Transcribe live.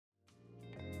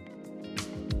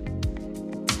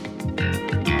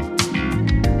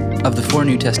Of the four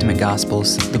New Testament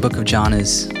Gospels, the book of John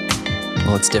is,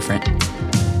 well, it's different.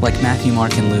 Like Matthew,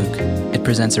 Mark, and Luke, it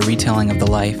presents a retelling of the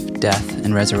life, death,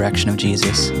 and resurrection of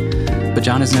Jesus. But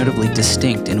John is notably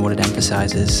distinct in what it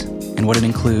emphasizes, and what it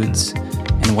includes,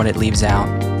 and what it leaves out,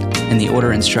 in the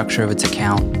order and structure of its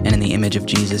account, and in the image of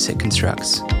Jesus it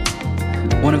constructs.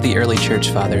 One of the early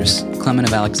church fathers, Clement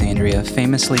of Alexandria,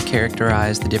 famously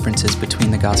characterized the differences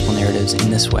between the gospel narratives in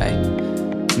this way.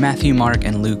 Matthew, Mark,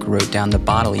 and Luke wrote down the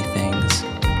bodily things,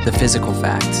 the physical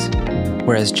facts,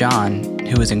 whereas John,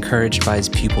 who was encouraged by his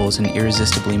pupils and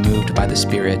irresistibly moved by the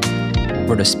Spirit,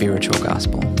 wrote a spiritual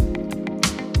gospel.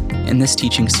 In this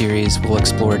teaching series, we'll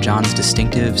explore John's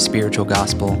distinctive spiritual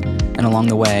gospel, and along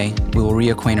the way, we will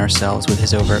reacquaint ourselves with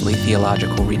his overtly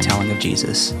theological retelling of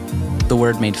Jesus, the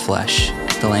Word made flesh,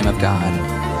 the Lamb of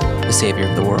God, the Savior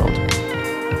of the world.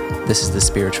 This is the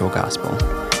spiritual gospel.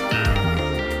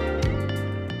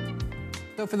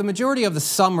 So for the majority of the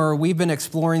summer, we've been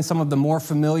exploring some of the more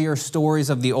familiar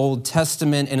stories of the Old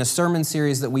Testament in a sermon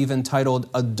series that we've entitled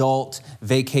Adult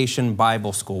Vacation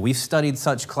Bible School. We've studied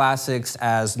such classics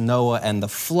as Noah and the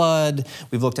Flood.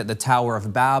 We've looked at the Tower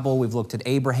of Babel. We've looked at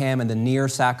Abraham and the near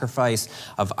sacrifice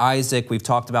of Isaac. We've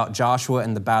talked about Joshua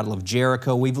and the Battle of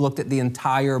Jericho. We've looked at the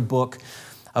entire book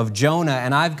of Jonah,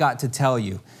 and I've got to tell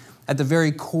you, at the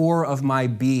very core of my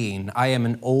being, I am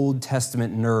an Old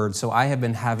Testament nerd, so I have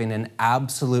been having an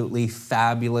absolutely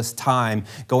fabulous time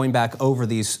going back over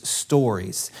these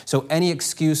stories. So any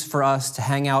excuse for us to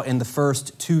hang out in the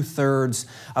first 2/3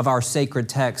 of our sacred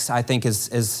text, I think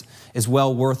is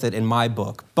well worth it in my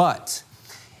book. But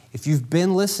if you've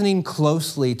been listening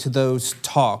closely to those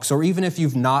talks, or even if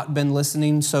you've not been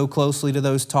listening so closely to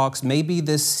those talks, maybe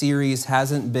this series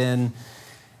hasn't been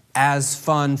as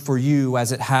fun for you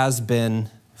as it has been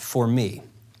for me.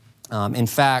 In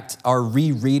fact, our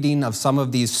rereading of some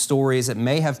of these stories, it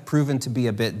may have proven to be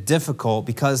a bit difficult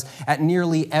because at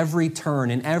nearly every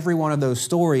turn in every one of those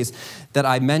stories that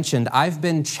I mentioned, I've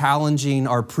been challenging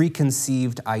our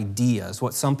preconceived ideas,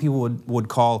 what some people would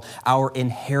call our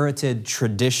inherited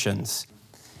traditions.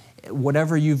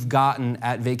 Whatever you've gotten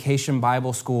at Vacation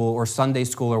Bible School or Sunday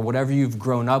school or whatever you've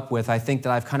grown up with, I think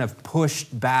that I've kind of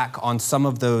pushed back on some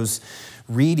of those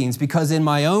readings because in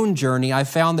my own journey, I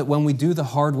found that when we do the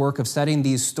hard work of studying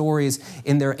these stories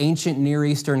in their ancient Near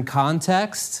Eastern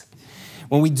context,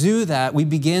 when we do that, we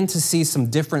begin to see some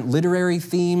different literary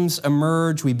themes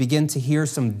emerge. We begin to hear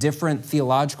some different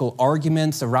theological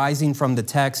arguments arising from the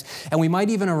text, and we might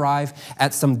even arrive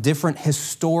at some different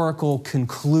historical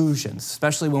conclusions,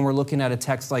 especially when we're looking at a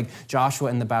text like Joshua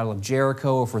and the Battle of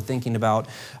Jericho, if we're thinking about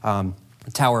the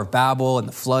Tower of Babel and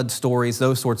the flood stories,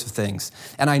 those sorts of things.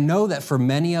 And I know that for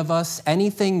many of us,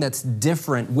 anything that's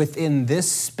different within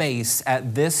this space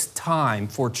at this time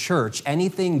for church,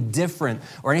 anything different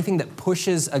or anything that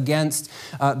pushes against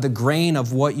the grain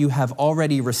of what you have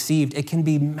already received, it can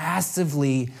be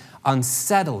massively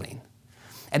unsettling.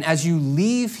 And as you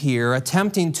leave here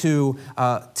attempting to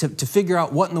figure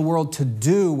out what in the world to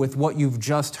do with what you've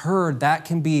just heard, that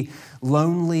can be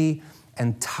lonely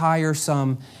and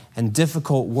tiresome and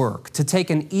difficult work. To take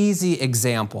an easy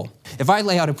example, if I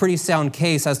lay out a pretty sound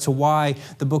case as to why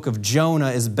the book of Jonah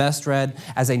is best read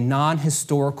as a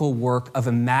non-historical work of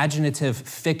imaginative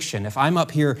fiction, if I'm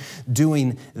up here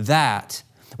doing that,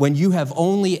 when you have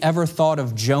only ever thought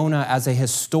of Jonah as a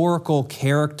historical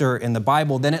character in the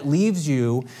Bible, then it leaves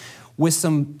you with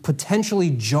some potentially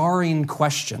jarring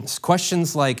questions.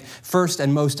 Questions like, first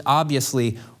and most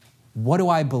obviously, what do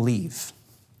I believe?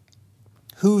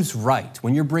 Who's right?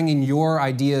 When you're bringing your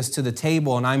ideas to the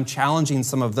table and I'm challenging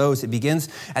some of those, it begins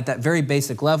at that very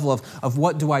basic level of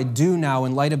what do I do now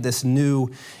in light of this new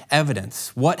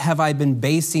evidence? What have I been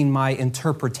basing my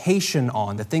interpretation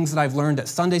on? The things that I've learned at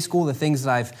Sunday school, the things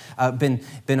that I've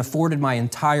been afforded my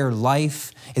entire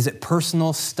life? Is it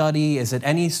personal study? Is it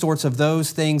any sorts of those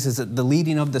things? Is it the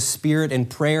leading of the Spirit in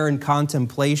prayer and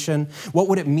contemplation? What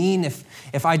would it mean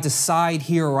if I decide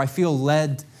here or I feel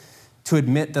led to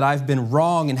admit that I've been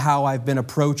wrong in how I've been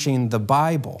approaching the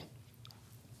Bible?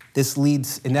 This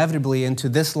leads inevitably into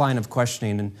this line of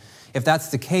questioning. And if that's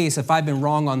the case, if I've been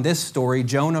wrong on this story,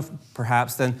 Jonah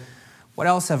perhaps, then what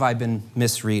else have I been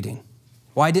misreading?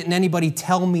 Why didn't anybody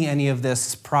tell me any of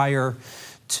this prior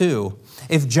to?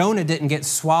 If Jonah didn't get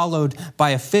swallowed by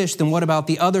a fish, then what about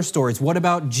the other stories? What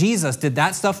about Jesus? Did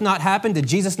that stuff not happen? Did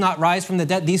Jesus not rise from the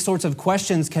dead? These sorts of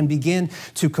questions can begin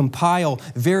to compile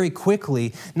very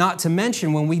quickly, not to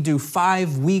mention when we do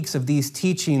 5 weeks of these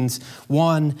teachings,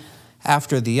 one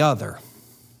after the other.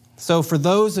 So for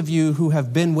those of you who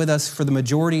have been with us for the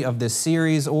majority of this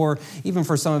series, or even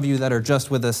for some of you that are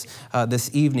just with us this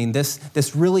evening,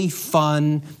 this really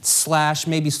fun /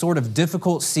 maybe sort of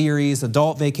difficult series,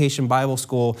 Adult Vacation Bible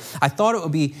School, I thought it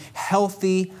would be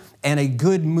healthy and a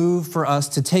good move for us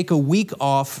to take a week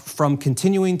off from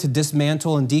continuing to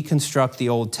dismantle and deconstruct the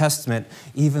Old Testament,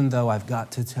 even though I've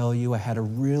got to tell you I had a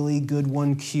really good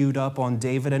one queued up on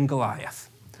David and Goliath.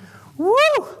 Woo!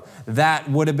 That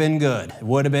would have been good. It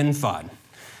would have been fun.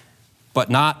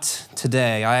 But not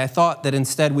today. I thought that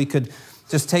instead we could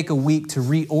just take a week to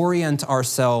reorient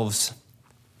ourselves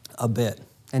a bit.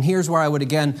 And here's where I would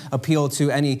again appeal to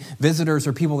any visitors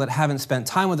or people that haven't spent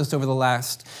time with us over the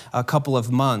last couple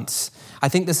of months. I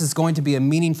think this is going to be a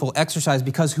meaningful exercise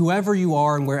because whoever you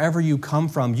are and wherever you come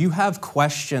from, you have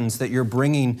questions that you're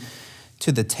bringing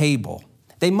to the table.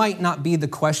 They might not be the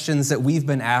questions that we've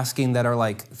been asking that are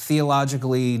like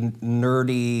theologically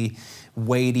nerdy,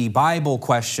 weighty Bible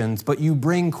questions, but you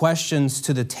bring questions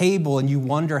to the table and you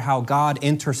wonder how God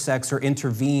intersects or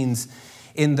intervenes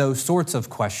in those sorts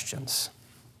of questions.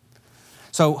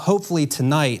 So hopefully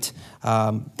tonight,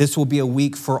 this will be a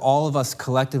week for all of us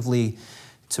collectively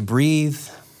to breathe,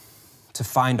 to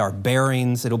find our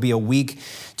bearings. It'll be a week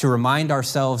to remind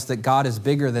ourselves that God is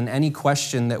bigger than any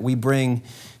question that we bring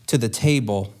to the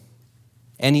table,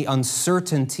 any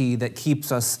uncertainty that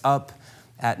keeps us up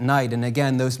at night. And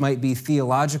again, those might be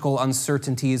theological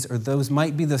uncertainties, or those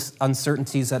might be the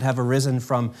uncertainties that have arisen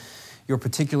from your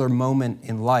particular moment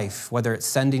in life, whether it's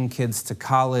sending kids to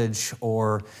college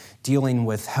or dealing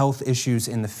with health issues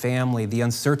in the family, the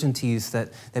uncertainties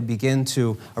that begin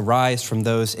to arise from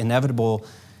those inevitable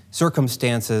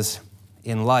circumstances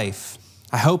in life.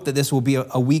 I hope that this will be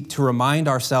a week to remind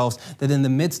ourselves that in the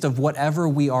midst of whatever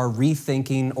we are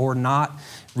rethinking or not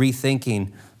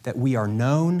rethinking, that we are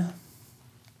known,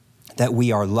 that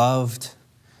we are loved,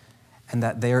 and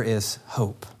that there is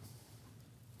hope.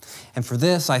 And for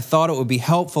this, I thought it would be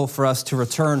helpful for us to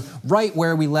return right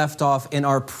where we left off in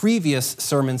our previous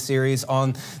sermon series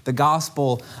on the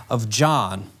Gospel of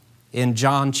John, in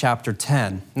John chapter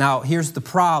 10. Now, here's the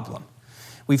problem.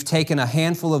 We've taken a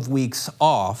handful of weeks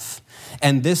off,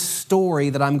 and this story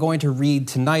that I'm going to read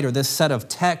tonight, or this set of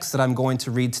texts that I'm going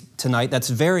to read tonight, that's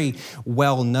very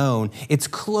well known. It's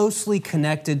closely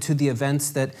connected to the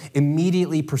events that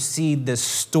immediately precede this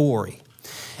story.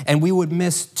 And we would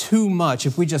miss too much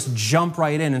if we just jump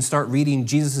right in and start reading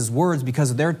Jesus' words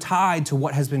because they're tied to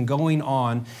what has been going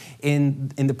on in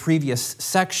the previous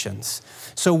sections.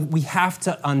 So we have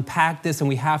to unpack this and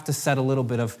we have to set a little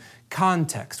bit of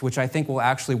context, which I think will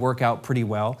actually work out pretty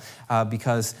well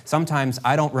because sometimes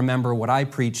I don't remember what I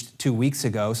preached 2 weeks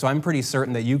ago, so I'm pretty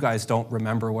certain that you guys don't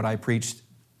remember what I preached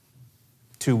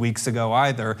 2 weeks ago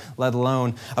either, let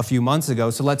alone a few months ago.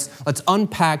 So let's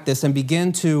unpack this and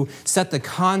begin to set the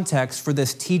context for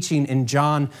this teaching in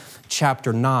John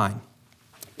chapter 9.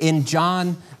 In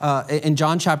John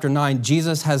chapter 9,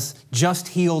 Jesus has just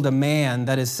healed a man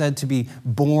that is said to be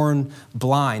born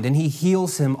blind, and he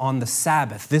heals him on the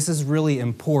Sabbath. This is really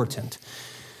important.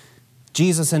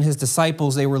 Jesus and his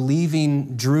disciples, they were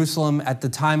leaving Jerusalem at the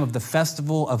time of the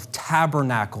Festival of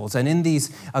Tabernacles. And in these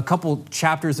a couple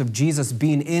chapters of Jesus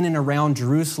being in and around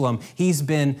Jerusalem, he's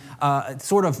been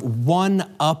sort of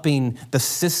one-upping the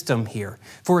system here.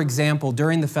 For example,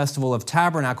 during the Festival of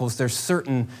Tabernacles, there's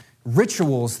certain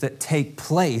rituals that take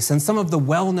place. And some of the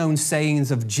well-known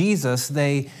sayings of Jesus,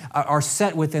 they are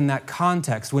set within that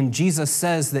context. When Jesus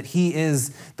says that he is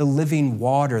the living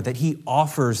water, that he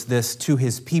offers this to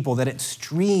his people, that it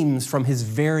streams from his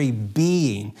very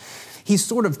being, he's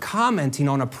sort of commenting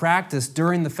on a practice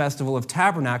during the Festival of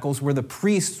Tabernacles where the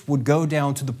priests would go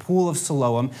down to the pool of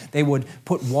Siloam. They would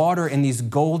put water in these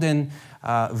golden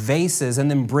vases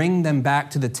and then bring them back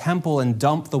to the temple and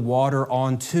dump the water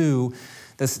onto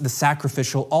the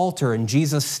sacrificial altar. And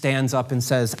Jesus stands up and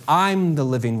says, "I'm the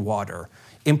living water."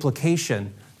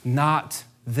 Implication, not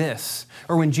this.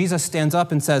 Or when Jesus stands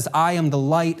up and says, "I am the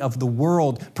light of the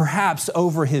world," perhaps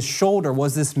over his shoulder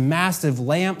was this massive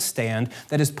lampstand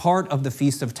that is part of the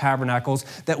Feast of Tabernacles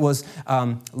that was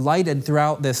lighted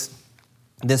throughout this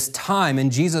time,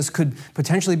 and Jesus could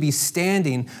potentially be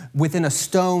standing within a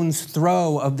stone's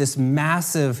throw of this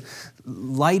massive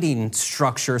lighting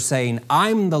structure saying,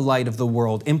 "I'm the light of the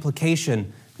world."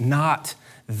 Implication, not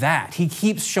that. He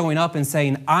keeps showing up and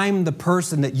saying, "I'm the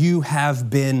person that you have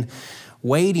been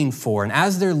waiting for." And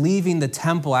as they're leaving the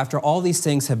temple, after all these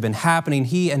things have been happening,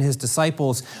 he and his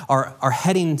disciples are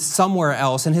heading somewhere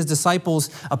else. And his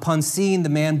disciples, upon seeing the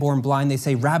man born blind, they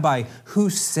say, "Rabbi, who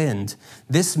sinned,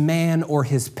 this man or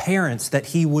his parents, that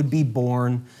he would be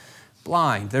born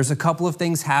blind. There's a couple of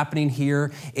things happening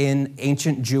here in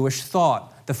ancient Jewish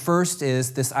thought. The first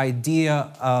is this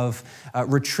idea of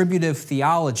retributive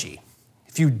theology.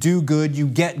 If you do good, you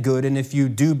get good, and if you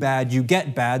do bad, you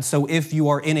get bad. So if you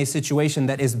are in a situation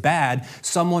that is bad,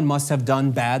 someone must have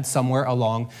done bad somewhere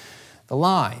along the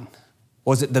line.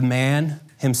 Was it the man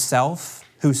himself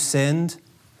who sinned?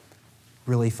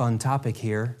 Really fun topic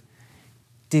here.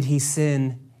 Did he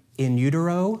sin in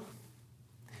utero?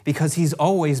 Because he's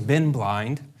always been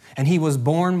blind, and he was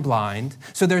born blind.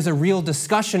 So there's a real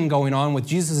discussion going on with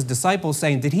Jesus' disciples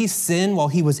saying, did he sin while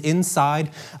he was inside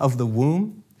of the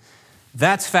womb?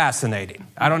 That's fascinating.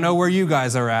 I don't know where you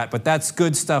guys are at, but that's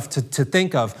good stuff to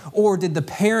think of. Or did the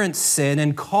parents sin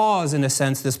and cause, in a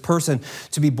sense, this person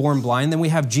to be born blind? Then we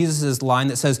have Jesus' line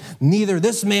that says, neither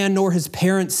this man nor his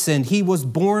parents sinned. He was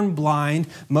born blind.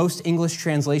 Most English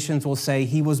translations will say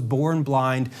he was born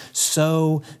blind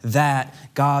so that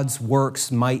God's works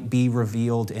might be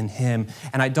revealed in him.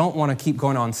 And I don't want to keep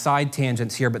going on side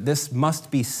tangents here, but this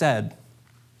must be said.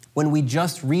 When we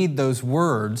just read those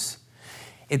words,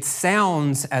 it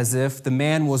sounds as if the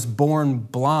man was born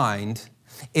blind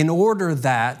in order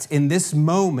that in this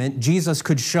moment Jesus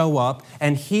could show up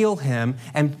and heal him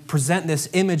and present this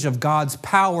image of God's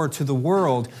power to the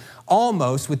world,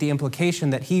 almost with the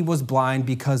implication that he was blind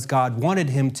because God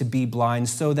wanted him to be blind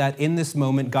so that in this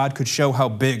moment God could show how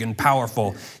big and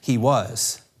powerful he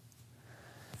was.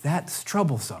 That's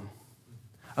troublesome.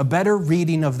 A better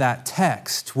reading of that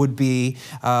text would be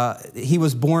he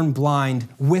was born blind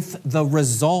with the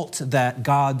result that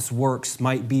God's works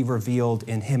might be revealed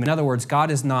in him. In other words, God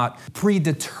is not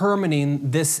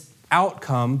predetermining this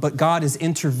outcome, but God is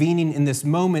intervening in this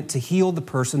moment to heal the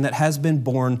person that has been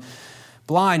born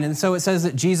blind. And so it says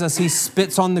that Jesus, he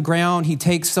spits on the ground, he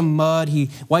takes some mud, he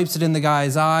wipes it in the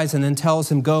guy's eyes, and then tells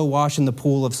him, go wash in the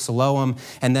pool of Siloam.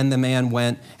 And then the man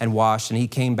went and washed, and he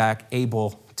came back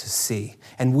able to see.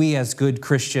 And we as good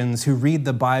Christians who read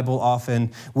the Bible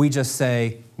often, we just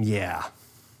say, yeah.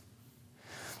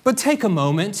 But take a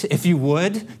moment, if you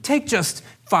would. Take just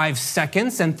 5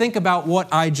 seconds and think about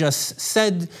what I just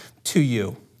said to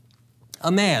you.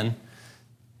 A man,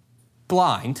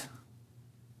 blind,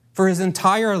 for his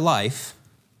entire life,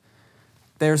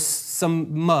 there's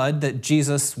some mud that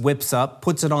Jesus whips up,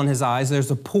 puts it on his eyes.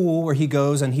 There's a pool where he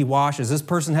goes and he washes. This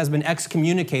person has been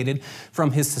excommunicated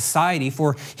from his society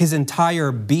for his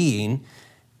entire being.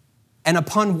 And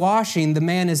upon washing, the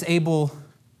man is able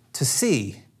to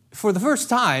see for the first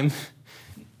time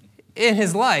in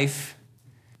his life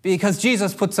because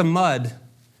Jesus put some mud.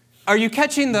 Are you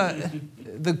catching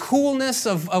the coolness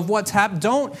of what's happened?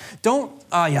 Don't.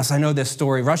 Yes, I know this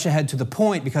story. Rush ahead to the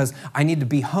point because I need to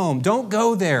be home. Don't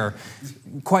go there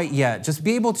quite yet. Just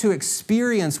be able to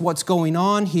experience what's going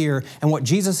on here and what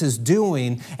Jesus is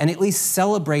doing and at least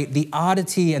celebrate the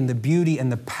oddity and the beauty and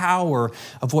the power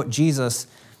of what Jesus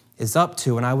is up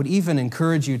to. And I would even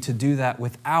encourage you to do that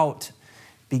without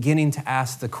beginning to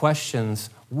ask the questions,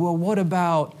 well, what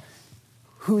about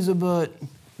who's a but,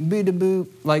 be da boop?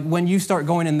 Like when you start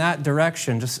going in that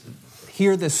direction, just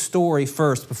hear this story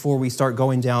first before we start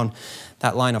going down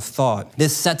that line of thought.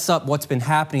 This sets up what's been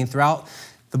happening throughout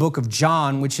the book of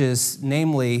John, which is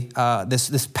namely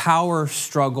this power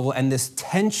struggle and this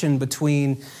tension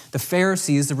between the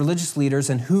Pharisees, the religious leaders,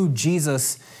 and who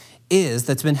Jesus is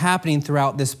that's been happening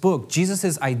throughout this book.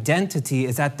 Jesus' identity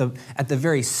is at the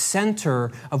very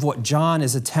center of what John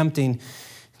is attempting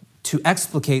to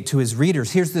explicate to his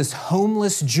readers. Here's this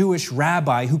homeless Jewish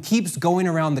rabbi who keeps going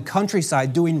around the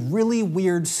countryside doing really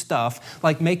weird stuff,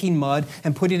 like making mud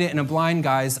and putting it in a blind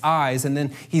guy's eyes, and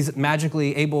then he's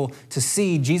magically able to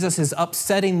see. Jesus is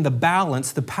upsetting the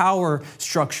balance, the power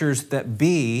structures that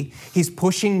be. He's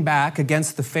pushing back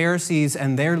against the Pharisees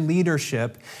and their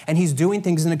leadership, and he's doing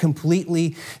things in a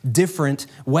completely different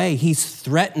way. He's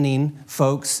threatening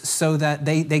folks so that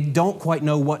they don't quite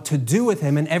know what to do with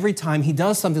him, and every time he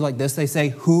does something like this, they say,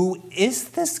 who is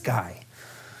this guy?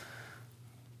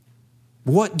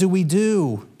 What do we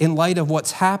do in light of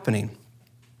what's happening?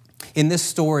 In this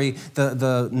story,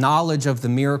 the knowledge of the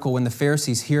miracle, when the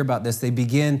Pharisees hear about this, they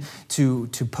begin to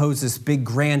pose this big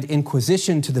grand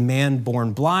inquisition to the man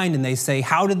born blind, and they say,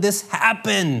 how did this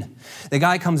happen? The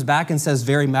guy comes back and says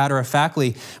very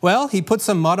matter-of-factly, well, he put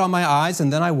some mud on my eyes,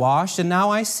 and then I washed, and now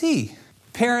I see.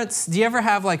 Parents, do you ever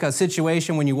have like a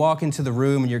situation when you walk into the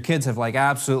room and your kids have like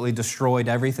absolutely destroyed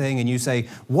everything and you say,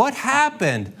 what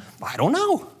happened? I don't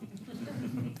know.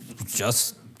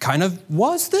 Just kind of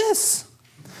was this.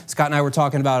 Scott and I were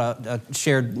talking about a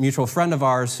shared mutual friend of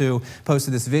ours who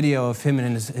posted this video of him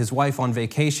and his wife on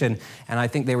vacation, and I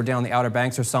think they were down in the Outer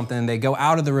Banks or something, and they go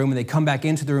out of the room and they come back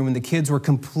into the room and the kids were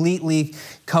completely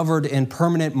covered in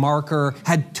permanent marker,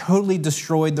 had totally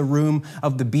destroyed the room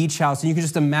of the beach house, and you can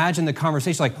just imagine the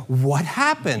conversation like, what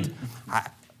happened?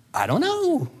 I don't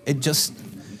know. It just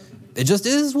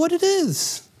is what it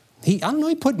is. He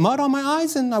put mud on my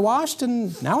eyes and I washed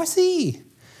and now I see.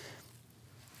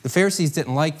 The Pharisees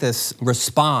didn't like this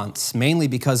response, mainly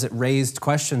because it raised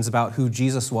questions about who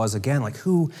Jesus was again. Like,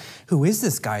 who is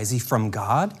this guy? Is he from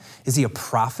God? Is he a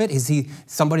prophet? Is he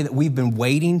somebody that we've been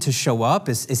waiting to show up?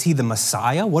 Is he the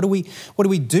Messiah? What do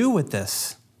we do with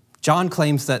this? John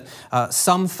claims that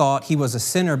some thought he was a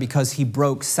sinner because he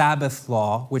broke Sabbath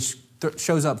law, which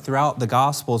shows up throughout the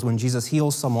Gospels when Jesus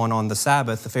heals someone on the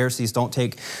Sabbath. The Pharisees don't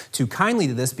take too kindly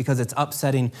to this because it's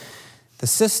upsetting the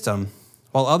system.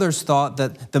 While others thought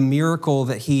that the miracle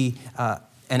that he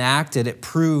enacted, it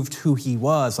proved who he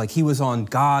was, like he was on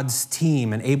God's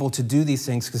team and able to do these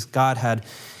things because God had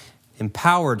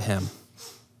empowered him.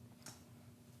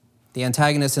 The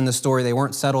antagonists in the story, they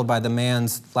weren't settled by the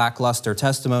man's lackluster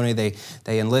testimony. They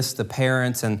enlist the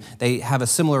parents and they have a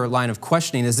similar line of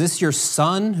questioning. Is this your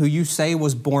son who you say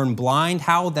was born blind?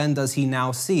 How then does he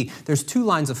now see? There's two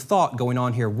lines of thought going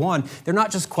on here. One, they're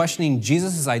not just questioning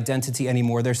Jesus' identity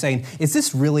anymore. They're saying, is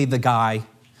this really the guy?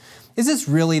 Is this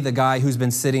really the guy who's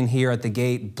been sitting here at the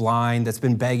gate blind, that's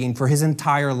been begging for his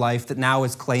entire life, that now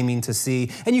is claiming to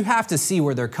see? And you have to see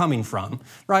where they're coming from,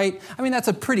 right? I mean, that's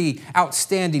a pretty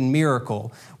outstanding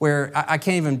miracle where I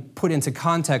can't even put into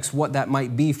context what that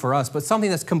might be for us, but something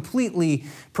that's completely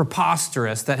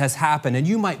preposterous that has happened. And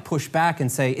you might push back and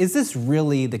say, is this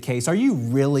really the case? Are you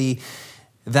really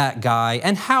that guy?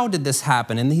 And how did this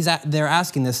happen? And they're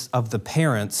asking this of the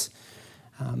parents.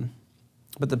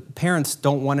 But the parents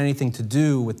don't want anything to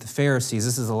do with the Pharisees.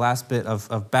 This is the last bit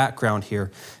of background here,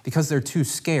 because they're too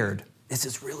scared. This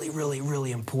is really, really,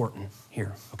 really important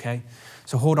here, okay?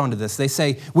 So hold on to this. They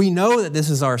say, we know that this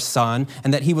is our son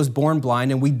and that he was born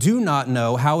blind, and we do not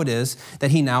know how it is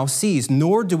that he now sees,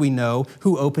 nor do we know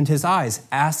who opened his eyes.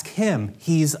 Ask him.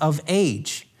 He's of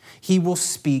age. He will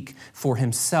speak for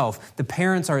himself. The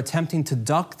parents are attempting to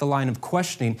duck the line of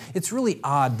questioning. It's really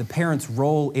odd, the parents'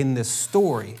 role in this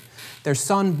story. Their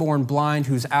son born blind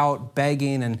who's out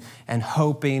begging and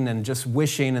hoping and just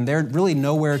wishing, and they're really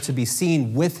nowhere to be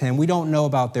seen with him. We don't know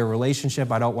about their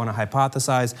relationship. I don't want to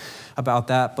hypothesize about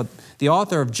that. But the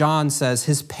author of John says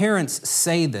his parents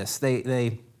say this.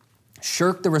 They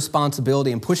shirk the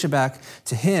responsibility and push it back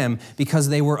to him because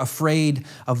they were afraid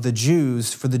of the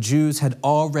Jews, for the Jews had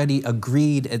already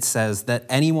agreed, it says, that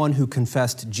anyone who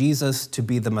confessed Jesus to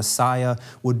be the Messiah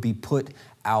would be put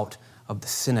out of the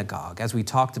synagogue. As we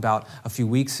talked about a few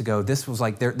weeks ago, this was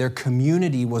like their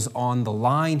community was on the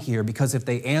line here, because if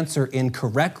they answer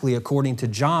incorrectly, according to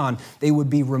John, they would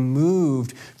be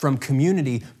removed from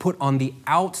community, put on the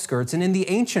outskirts. And in the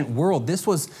ancient world, this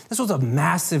was a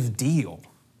massive deal.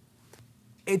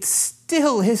 It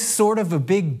still is sort of a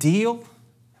big deal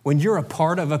when you're a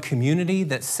part of a community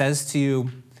that says to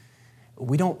you,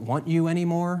 we don't want you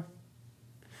anymore.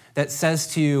 That says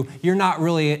to you, you're not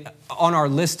really on our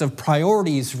list of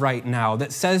priorities right now.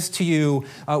 That says to you,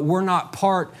 we're not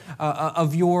part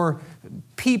of your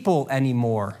people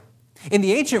anymore. In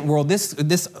the ancient world,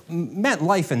 this meant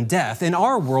life and death. In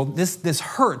our world, this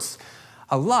hurts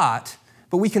a lot,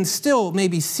 but we can still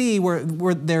maybe see where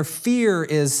their fear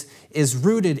is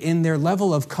rooted in their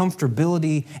level of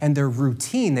comfortability and their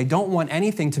routine. They don't want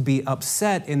anything to be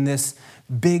upset in this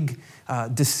big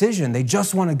decision. They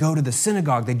just want to go to the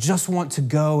synagogue. They just want to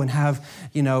go and have,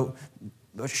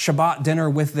 Shabbat dinner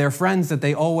with their friends that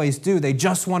they always do. They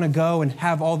just want to go and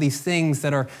have all these things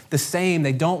that are the same.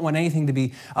 They don't want anything to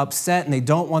be upset, and they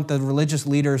don't want the religious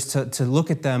leaders to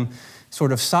look at them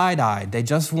sort of side-eyed. They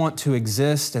just want to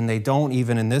exist, and they don't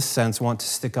even, in this sense, want to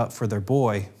stick up for their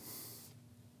boy.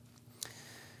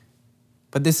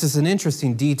 But this is an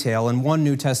interesting detail, and one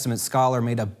New Testament scholar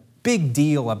made a big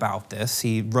deal about this.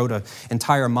 He wrote an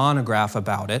entire monograph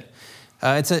about it.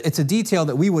 It's a detail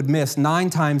that we would miss 9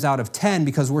 times out of 10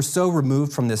 because we're so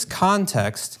removed from this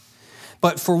context.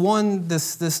 But for one,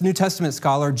 this New Testament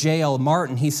scholar, J.L.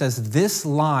 Martin, he says this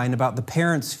line about the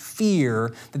parents'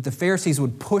 fear that the Pharisees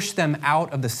would push them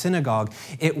out of the synagogue,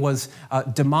 it was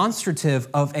demonstrative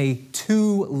of a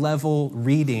 2-level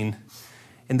reading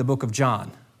in the book of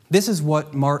John. This is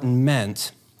what Martin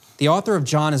meant. The author of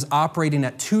John is operating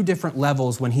at 2 different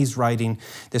levels when he's writing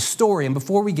this story. And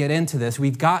before we get into this,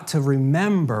 we've got to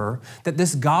remember that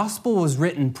this gospel was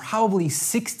written probably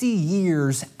 60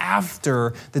 years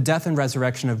after the death and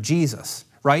resurrection of Jesus,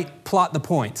 right? Plot the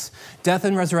points. Death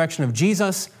and resurrection of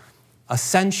Jesus,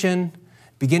 ascension,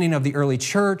 beginning of the early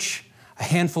church, a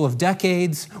handful of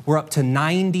decades. We're up to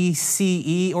 90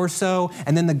 CE or so.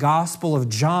 And then the Gospel of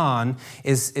John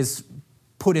is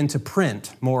put into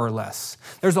print, more or less.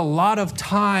 There's a lot of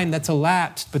time that's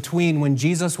elapsed between when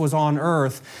Jesus was on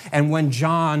earth and when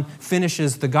John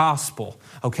finishes the gospel,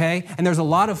 okay? And there's a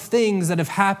lot of things that have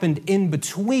happened in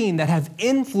between that have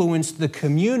influenced the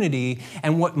community.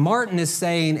 And what Martin is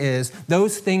saying is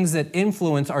those things that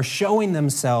influence are showing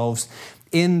themselves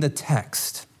in the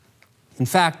text. In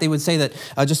fact, they would say that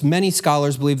just many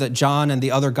scholars believe that John and the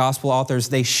other gospel authors,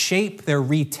 they shape their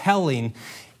retelling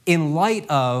in light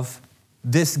of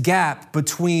this gap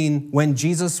between when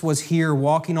Jesus was here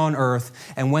walking on earth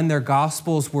and when their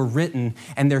gospels were written,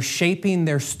 and they're shaping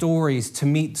their stories to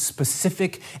meet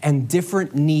specific and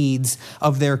different needs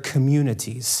of their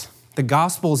communities. The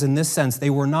gospels, in this sense, they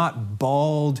were not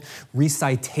bald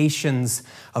recitations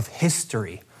of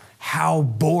history. How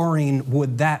boring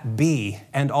would that be?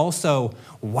 And also,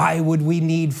 why would we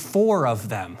need 4 of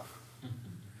them?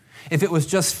 If it was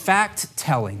just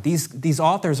fact-telling, these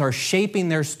authors are shaping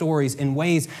their stories in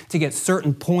ways to get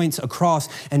certain points across,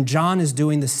 and John is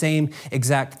doing the same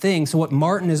exact thing. So what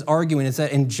Martin is arguing is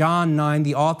that in John 9,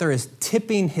 the author is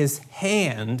tipping his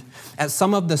hand at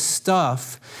some of the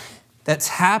stuff that's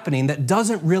happening that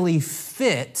doesn't really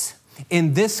fit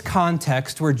in this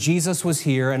context where Jesus was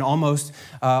here and almost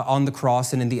on the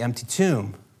cross and in the empty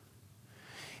tomb.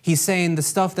 He's saying the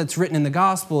stuff that's written in the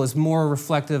gospel is more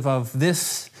reflective of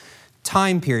this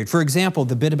time period. For example,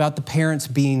 the bit about the parents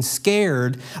being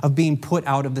scared of being put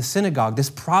out of the synagogue. This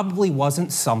probably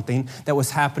wasn't something that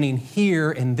was happening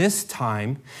here in this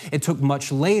time. It took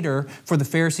much later for the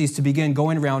Pharisees to begin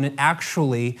going around and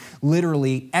actually,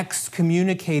 literally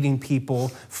excommunicating people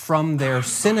from their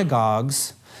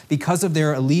synagogues because of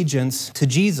their allegiance to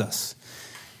Jesus.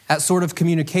 That sort of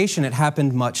communication, it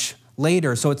happened much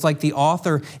later. So it's like the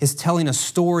author is telling a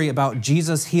story about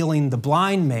Jesus healing the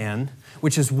blind man,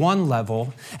 which is one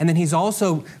level, and then he's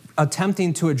also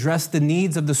attempting to address the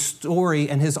needs of the story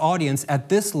and his audience at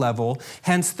this level,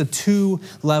 hence the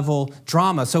 2-level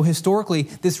drama. So historically,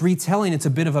 this retelling, it's a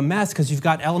bit of a mess because you've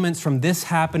got elements from this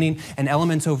happening and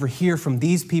elements over here from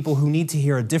these people who need to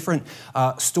hear a different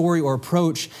story or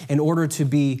approach in order to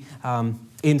be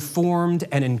informed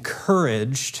and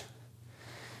encouraged.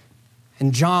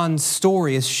 And John's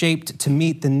story is shaped to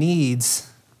meet the needs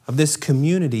of this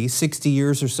community 60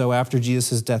 years or so after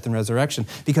Jesus' death and resurrection,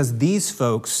 because these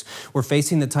folks were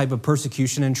facing the type of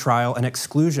persecution and trial and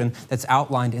exclusion that's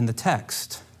outlined in the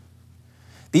text.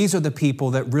 These are the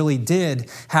people that really did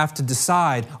have to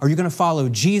decide, are you going to follow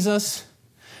Jesus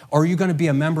or are you going to be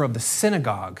a member of the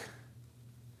synagogue?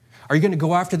 Are you going to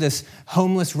go after this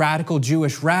homeless radical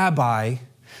Jewish rabbi,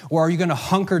 or are you going to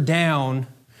hunker down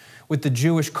with the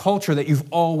Jewish culture that you've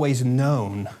always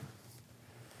known?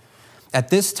 At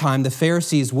this time, the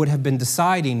Pharisees would have been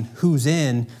deciding who's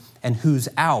in and who's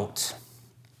out.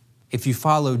 If you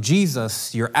follow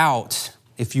Jesus, you're out.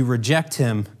 If you reject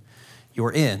him,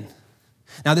 you're in.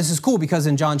 Now, this is cool because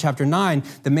in John chapter 9,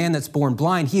 the man that's born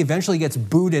blind, he eventually gets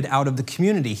booted out of the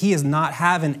community. He is not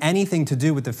having anything to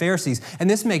do with the Pharisees. And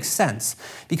this makes sense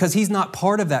because he's not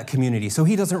part of that community. So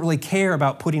he doesn't really care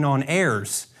about putting on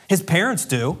airs. His parents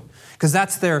do, because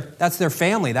that's their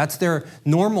family, that's their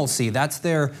normalcy, that's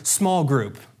their small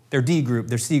group, their D group,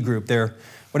 their C group, their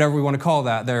whatever we want to call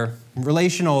that, their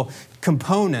relational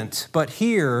component. But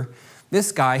here,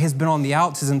 this guy has been on the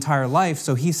outs his entire life,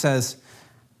 so he says,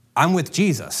 I'm with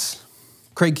Jesus.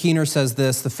 Craig Keener says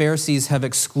this: the Pharisees have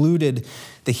excluded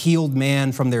the healed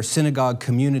man from their synagogue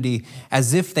community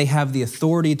as if they have the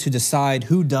authority to decide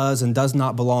who does and does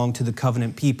not belong to the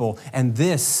covenant people. And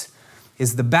this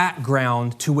is the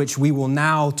background to which we will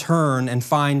now turn and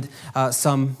find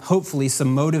hopefully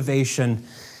some motivation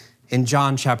in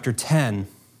John chapter 10.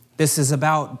 This is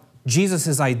about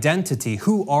Jesus' identity.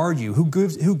 Who are you? Who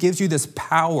gives you this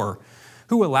power?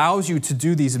 Who allows you to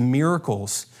do these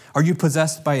miracles? Are you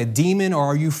possessed by a demon or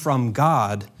are you from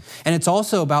God? And it's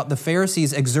also about the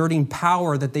Pharisees exerting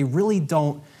power that they really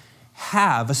don't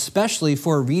have, especially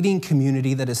for a reading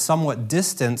community that is somewhat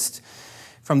distanced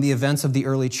from the events of the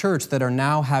early church that are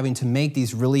now having to make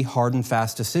these really hard and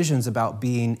fast decisions about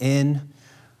being in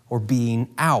or being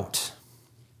out.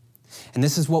 And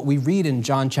this is what we read in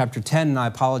John chapter 10, and I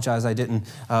apologize I didn't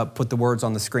put the words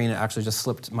on the screen. It actually just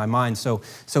slipped my mind. So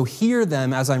hear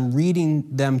them as I'm reading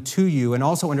them to you, and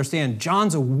also understand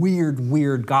John's a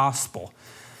weird gospel.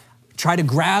 Try to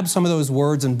grab some of those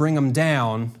words and bring them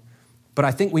down, But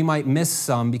I think we might miss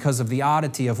some because of the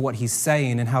oddity of what he's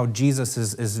saying and how Jesus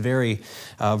is very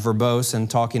verbose and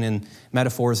talking in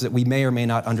metaphors that we may or may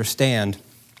not understand.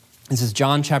 This is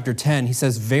John chapter 10. He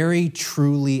says, "Very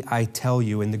truly I tell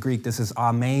you." In the Greek, this is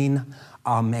amen,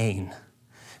 amen.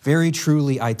 "Very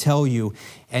truly I tell you,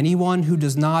 anyone who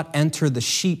does not enter the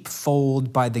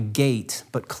sheepfold by the gate,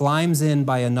 but climbs in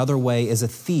by another way is a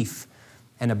thief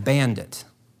and a bandit.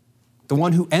 The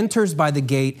one who enters by the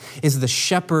gate is the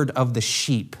shepherd of the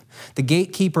sheep. The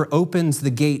gatekeeper opens the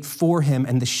gate for him,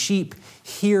 and the sheep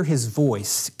hear his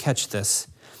voice." Catch this.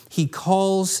 "He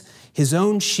calls his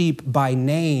own sheep by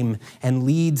name and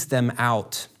leads them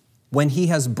out. When he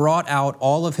has brought out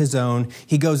all of his own,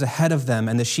 he goes ahead of them,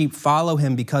 and the sheep follow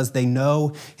him because they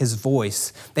know his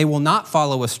voice. They will not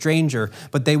follow a stranger,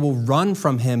 but they will run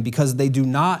from him because they do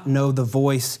not know the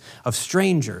voice of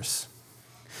strangers."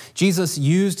 Jesus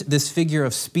used this figure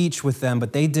of speech with them,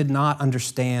 but they did not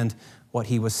understand what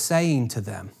he was saying to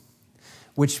them,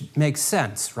 which makes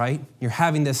sense, right? You're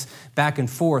having this back and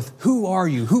forth. Who are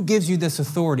you? Who gives you this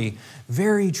authority?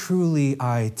 "Very truly,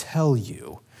 I tell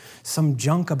you." Some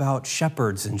junk about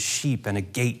shepherds and sheep and a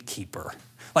gatekeeper.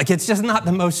 Like, it's just not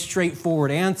the most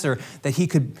straightforward answer that he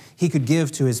could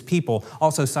give to his people.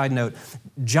 Also, side note,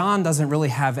 John doesn't really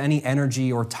have any energy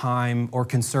or time or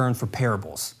concern for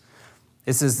parables.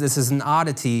 This is an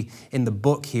oddity in the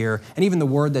book here. And even the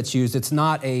word that's used, it's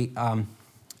not a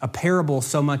parable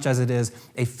so much as it is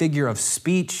a figure of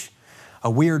speech,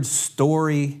 a weird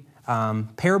story.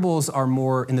 Parables are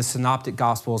more in the synoptic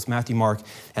gospels, Matthew, Mark,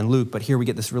 and Luke. But here we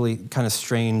get this really kind of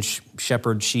strange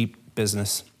shepherd-sheep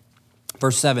business.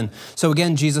 Verse 7, "So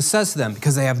again, Jesus says to them,"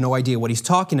 because they have no idea what he's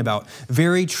talking about,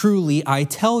 "Very truly I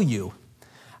tell you,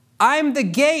 I'm the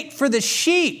gate for the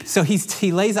sheep." So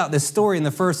he lays out this story in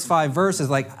the first 5 verses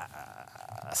like,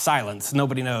 silence,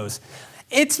 nobody knows.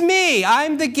 "It's me,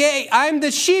 I'm the gate, I'm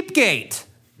the sheep gate."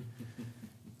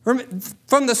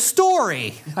 From the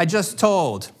story I just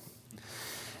told.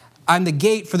 "I'm the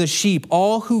gate for the sheep.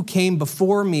 All who came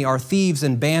before me are thieves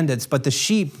and bandits, but the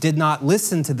sheep did not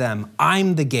listen to them.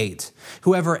 I'm the gate.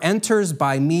 Whoever enters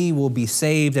by me will be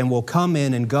saved and will come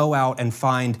in and go out and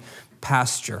find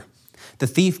pasture. The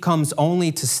thief comes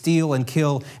only to steal and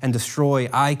kill and destroy.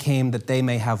 I came that they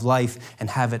may have life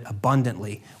and have it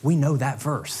abundantly." We know that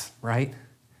verse, right?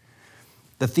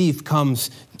 The thief comes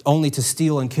only to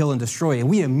steal and kill and destroy. And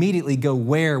we immediately go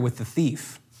where with the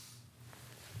thief?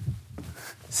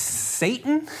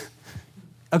 Satan?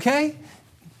 Okay?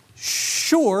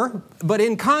 Sure, but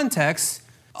in context,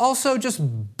 also just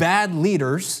bad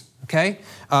leaders, okay?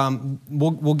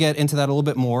 We'll get into that a little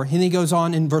bit more. And he goes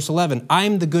on in verse 11,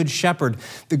 "I'm the good shepherd.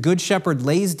 The good shepherd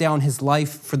lays down his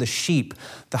life for the sheep.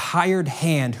 The hired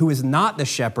hand, who is not the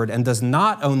shepherd and does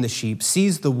not own the sheep,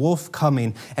 sees the wolf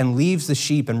coming and leaves the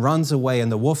sheep and runs away,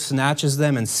 and the wolf snatches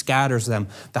them and scatters them.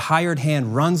 The hired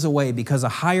hand runs away because a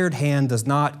hired hand does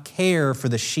not care for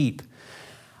the sheep.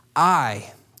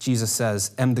 I," Jesus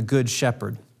says, "am the good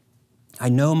shepherd. I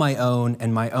know my own,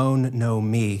 and my own know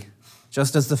me.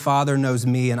 Just as the Father knows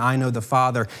me, and I know the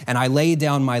Father, and I lay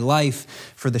down my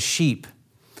life for the sheep.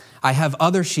 I have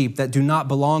other sheep that do not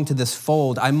belong to this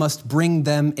fold. I must bring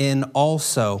them in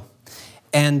also,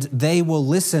 and they will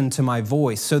listen to my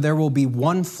voice. So there will be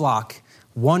one flock,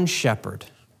 one shepherd.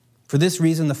 For this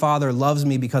reason, the Father loves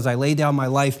me, because I lay down my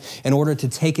life in order to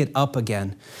take it up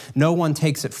again. No one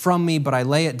takes it from me, but I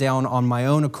lay it down on my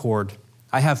own accord.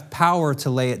 I have power to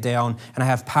lay it down, and I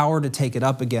have power to take it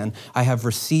up again. I have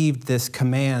received this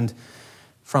command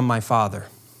from my Father."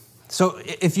 So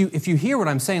if you hear what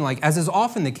I'm saying, like, as is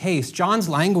often the case, John's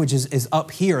language is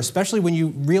up here, especially when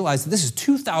you realize that this is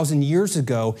 2,000 years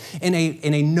ago in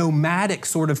a nomadic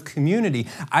sort of community.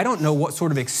 I don't know what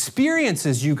sort of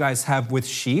experiences you guys have with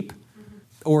sheep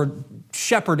or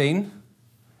shepherding.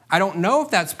 I don't know if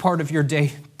that's part of your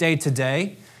day to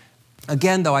day.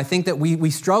 Again, though, I think that we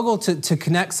struggle to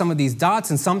connect some of these dots,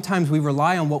 and sometimes we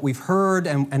rely on what we've heard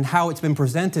and how it's been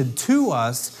presented to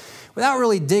us without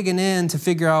really digging in to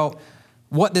figure out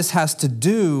what this has to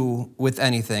do with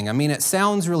anything. I mean, it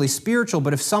sounds really spiritual,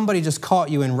 but if somebody just caught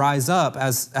you in Rise Up,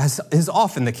 as is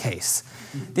often the case,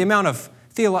 the amount of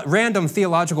random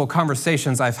theological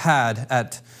conversations I've had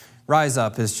at Rise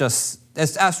Up is just,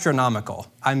 it's astronomical.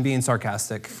 I'm being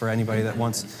sarcastic for anybody that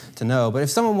wants to know. But if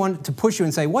someone wanted to push you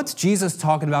and say, what's Jesus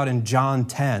talking about in John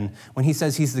 10 when he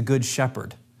says he's the good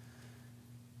shepherd?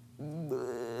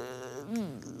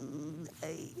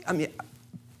 I mean,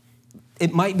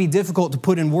 It might be difficult to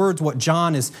put in words what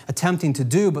John is attempting to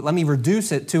do, but let me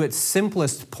reduce it to its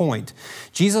simplest point.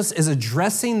 Jesus is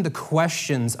addressing the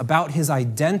questions about his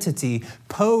identity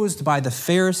posed by the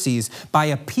Pharisees by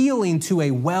appealing to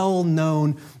a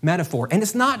well-known metaphor. And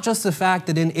it's not just the fact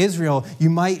that in Israel you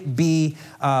might be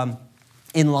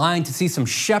in line to see some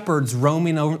shepherds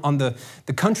roaming on the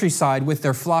countryside with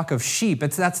their flock of sheep.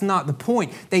 That's not the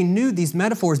point. They knew these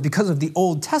metaphors because of the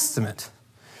Old Testament.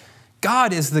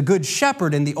 God is the good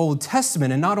shepherd in the Old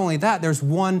Testament. And not only that, there's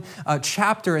one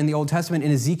chapter in the Old Testament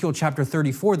in Ezekiel chapter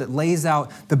 34 that lays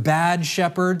out the bad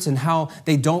shepherds and how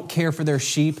they don't care for their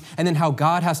sheep, and then how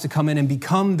God has to come in and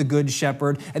become the good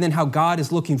shepherd, and then how God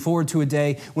is looking forward to a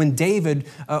day when David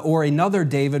or another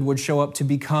David would show up to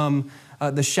become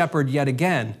the shepherd yet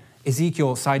again.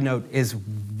 Ezekiel, side note, is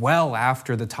well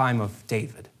after the time of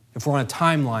David. If we're on a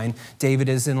timeline, David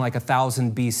is in like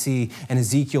 1000 BC, and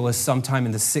Ezekiel is sometime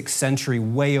in the 6th century,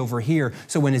 way over here.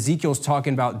 So when Ezekiel's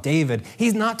talking about David,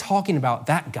 he's not talking about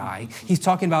that guy. He's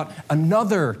talking about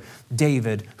another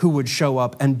David who would show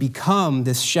up and become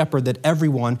this shepherd that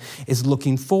everyone is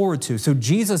looking forward to. So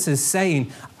Jesus is saying,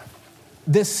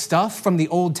 this stuff from the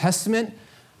Old Testament,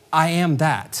 I am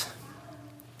that.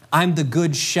 I'm the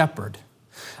good shepherd.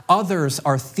 Others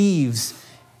are thieves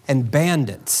and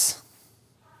bandits.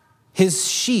 His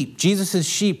sheep, Jesus'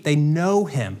 sheep, they know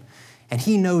him, and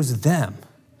he knows them.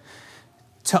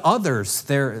 To others,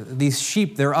 these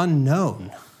sheep, they're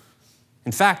unknown.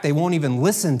 In fact, they won't even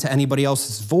listen to anybody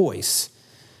else's voice.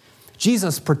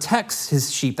 Jesus protects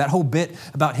his sheep. That whole bit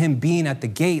about him being at the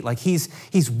gate, like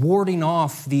he's warding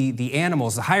off the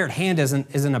animals. The hired hand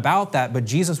isn't about that, but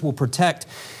Jesus will protect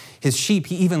his sheep.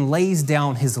 He even lays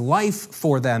down his life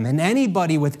for them. And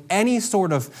anybody with any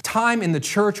sort of time in the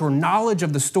church or knowledge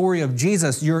of the story of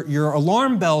Jesus, your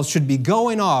alarm bells should be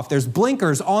going off. There's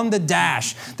blinkers on the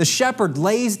dash. The shepherd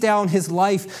lays down his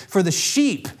life for the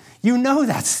sheep. You know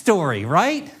that story,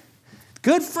 right?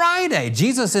 Good Friday,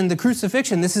 Jesus in the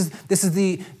crucifixion. This is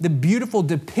the beautiful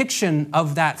depiction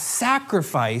of that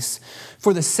sacrifice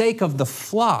for the sake of the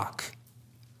flock.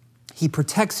 He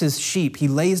protects his sheep. He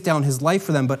lays down his life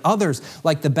for them. But others,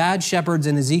 like the bad shepherds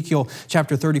in Ezekiel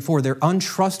chapter 34, they're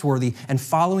untrustworthy, and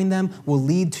following them will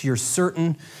lead to your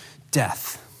certain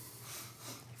death.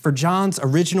 For John's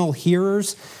original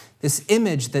hearers, this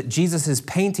image that Jesus is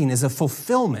painting is a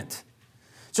fulfillment.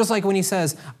 Just like when he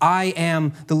says, I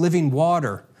am the living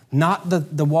water, not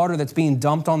the water that's being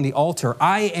dumped on the altar.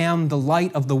 I am the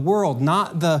light of the world,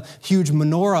 not the huge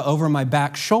menorah over my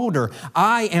back shoulder.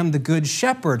 I am the good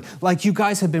shepherd, like you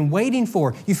guys have been waiting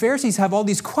for. You Pharisees have all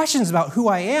these questions about who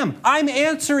I am. I'm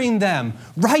answering them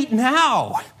right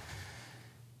now.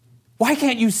 Why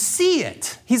can't you see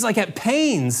it? He's like at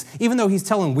pains, even though he's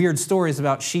telling weird stories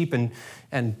about sheep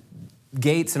and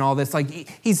gates and all this. Like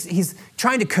he's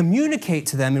trying to communicate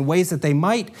to them in ways that they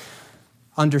might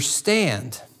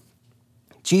understand.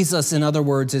 Jesus, in other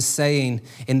words, is saying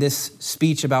in this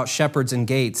speech about shepherds and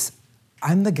gates,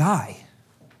 I'm the guy.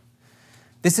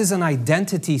 This is an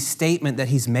identity statement that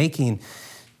he's making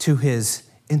to his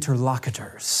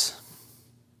interlocutors.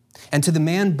 And to the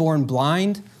man born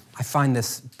blind, I find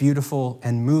this beautiful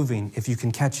and moving if you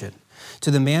can catch it.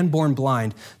 To the man born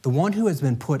blind, the one who has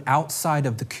been put outside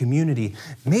of the community,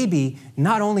 maybe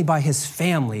not only by his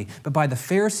family, but by the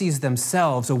Pharisees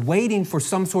themselves, awaiting for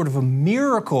some sort of a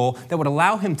miracle that would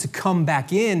allow him to come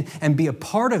back in and be a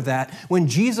part of that. When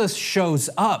Jesus shows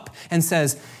up and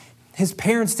says, his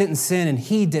parents didn't sin and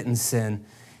he didn't sin.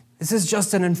 This is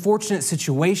just an unfortunate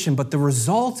situation, but the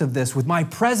result of this with my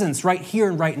presence right here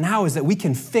and right now is that we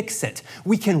can fix it.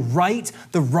 We can right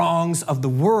the wrongs of the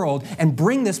world and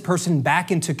bring this person back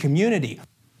into community.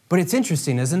 But it's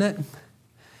interesting, isn't it?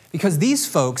 Because these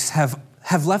folks have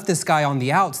left this guy on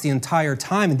the outs the entire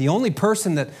time, and the only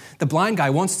person that the blind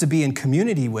guy wants to be in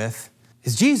community with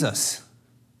is Jesus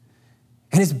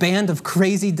and his band of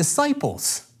crazy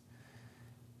disciples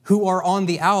who are on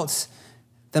the outs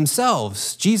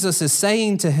themselves. Jesus is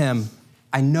saying to him,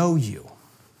 I know you.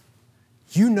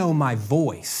 You know my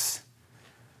voice.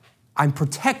 I'm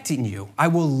protecting you. I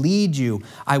will lead you.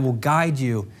 I will guide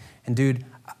you. And dude,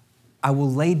 I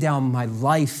will lay down my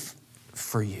life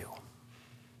for you.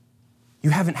 You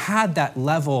haven't had that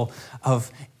level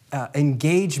of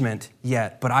engagement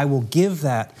yet, but I will give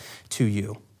that to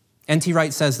you. N.T.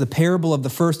 Wright says the parable of the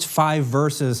first 5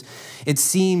 verses, it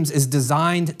seems, is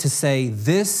designed to say,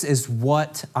 this is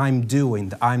what I'm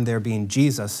doing, I'm there being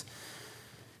Jesus.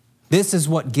 This is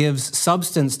what gives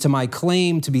substance to my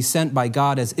claim to be sent by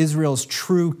God as Israel's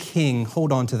true king.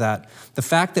 Hold on to that. The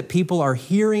fact that people are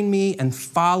hearing me and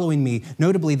following me,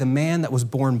 notably the man that was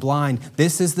born blind,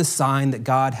 this is the sign that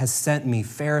God has sent me.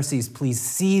 Pharisees, please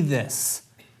see this.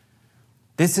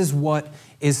 This is what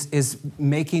is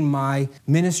making my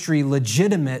ministry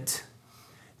legitimate,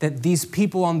 that these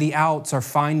people on the outs are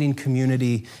finding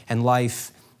community and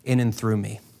life in and through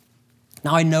me.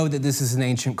 Now, I know that this is an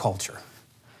ancient culture,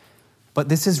 but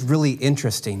this is really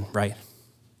interesting, right?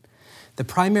 The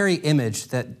primary image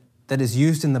that is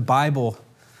used in the Bible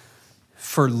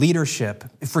for leadership,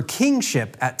 for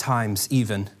kingship at times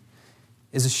even,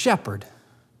 is a shepherd.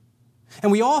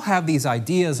 And we all have these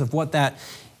ideas of what that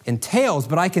entails,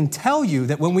 but I can tell you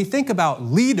that when we think about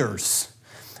leaders,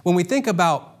 when we think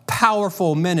about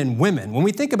powerful men and women, when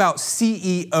we think about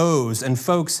CEOs and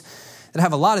folks that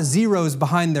have a lot of zeros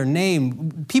behind their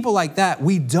name, people like that,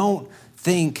 we don't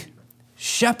think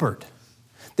shepherd.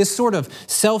 This sort of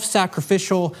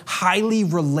self-sacrificial, highly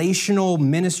relational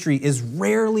ministry is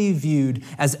rarely viewed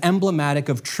as emblematic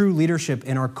of true leadership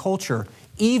in our culture,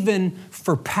 even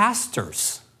for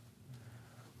pastors.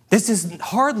 This is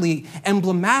hardly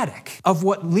emblematic of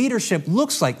what leadership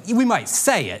looks like. We might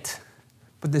say it,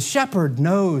 but the shepherd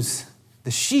knows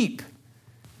the sheep.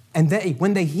 And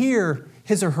when they hear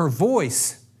his or her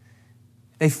voice,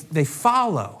 they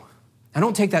follow. I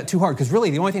don't take that too hard, because really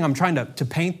the only thing I'm trying to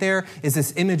paint there is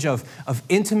this image of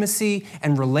intimacy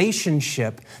and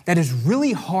relationship that is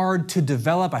really hard to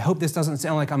develop. I hope this doesn't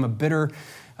sound like I'm a bitter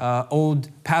old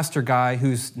pastor guy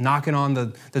who's knocking on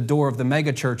the door of the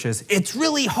mega churches. It's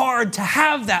really hard to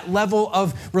have that level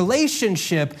of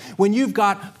relationship when you've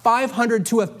got 500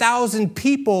 to 1,000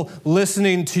 people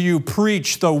listening to you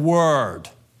preach the word.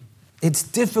 It's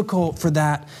difficult for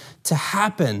that to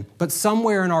happen, but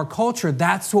somewhere in our culture,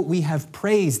 that's what we have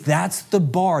praised. That's the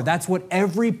bar. That's what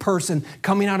every person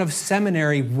coming out of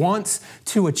seminary wants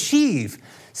to achieve.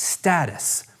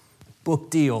 Status,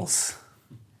 book deals,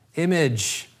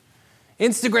 image,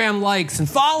 Instagram likes and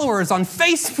followers on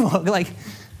Facebook. Like,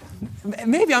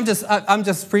 maybe I'm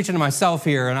just preaching to myself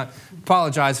here, and I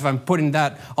apologize if I'm putting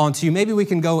that onto you. Maybe we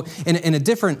can go in a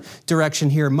different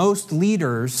direction here. Most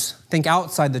leaders think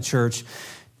outside the church.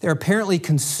 They're apparently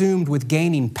consumed with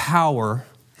gaining power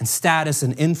and status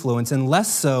and influence, and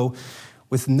less so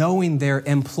with knowing their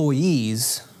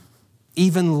employees,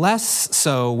 even less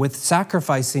so with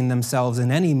sacrificing themselves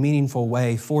in any meaningful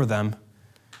way for them.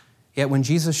 Yet when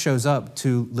Jesus shows up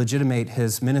to legitimate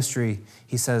his ministry,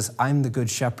 he says, I'm the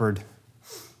good shepherd.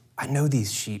 I know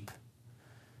these sheep.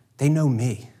 They know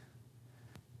me,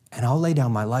 and I'll lay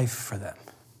down my life for them.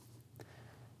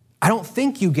 I don't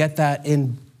think you get that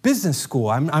in business school.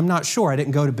 I'm not sure. I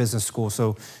didn't go to business school,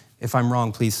 so if I'm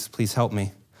wrong, please help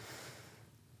me.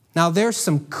 Now, there's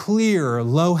some clear,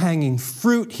 low-hanging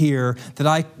fruit here that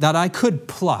I could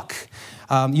pluck.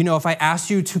 If I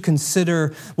asked you to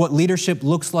consider what leadership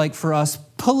looks like for us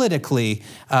politically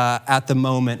at the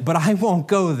moment, but I won't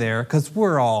go there because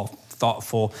we're all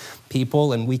thoughtful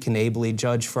people and we can ably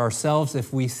judge for ourselves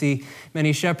if we see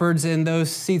many shepherds in those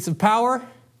seats of power.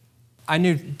 I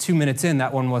knew 2 minutes in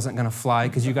that one wasn't going to fly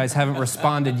because you guys haven't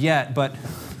responded yet, but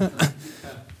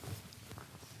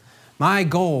my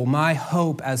goal, my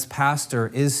hope as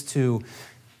pastor is to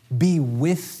be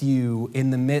with you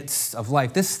in the midst of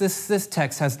life. This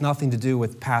text has nothing to do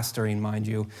with pastoring, mind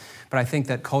you, but I think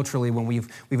that culturally when we've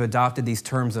adopted these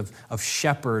terms of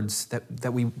shepherds,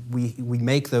 that we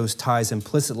make those ties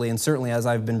implicitly. And certainly as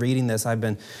I've been reading this, I've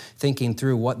been thinking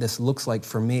through what this looks like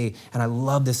for me. And I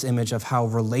love this image of how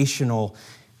relational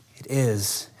it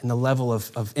is and the level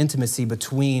of intimacy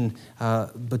between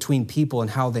people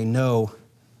and how they know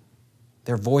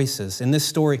their voices. In this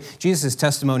story, Jesus'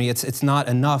 testimony, it's not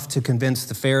enough to convince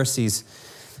the Pharisees.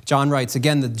 John writes,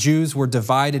 again, the Jews were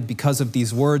divided because of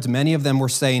these words. Many of them were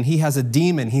saying, he has a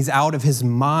demon. He's out of his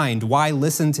mind. Why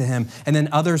listen to him? And then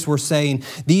others were saying,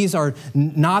 these are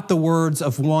not the words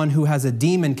of one who has a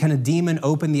demon. Can a demon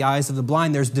open the eyes of the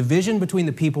blind? There's division between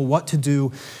the people what to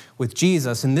do with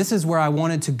Jesus. And this is where I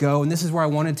wanted to go, and this is where I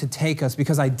wanted to take us,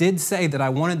 because I did say that I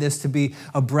wanted this to be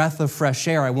a breath of fresh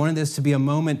air. I wanted this to be a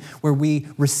moment where we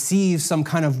receive some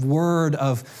kind of word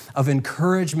of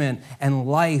encouragement and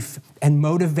life and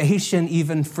motivation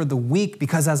even for the week,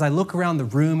 because as I look around the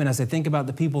room and as I think about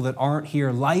the people that aren't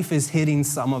here, life is hitting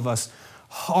some of us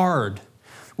hard.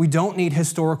 We don't need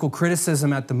historical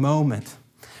criticism at the moment.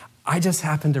 I just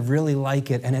happen to really like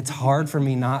it, and it's hard for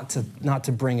me not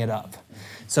to bring it up.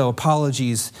 So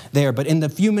apologies there. But in the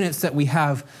few minutes that we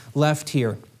have left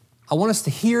here, I want us to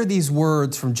hear these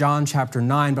words from John chapter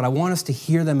 9, but I want us to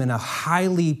hear them in a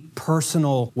highly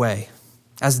personal way.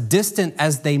 As distant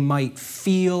as they might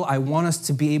feel, I want us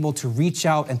to be able to reach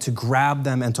out and to grab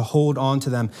them and to hold on to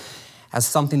them as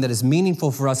something that is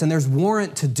meaningful for us. And there's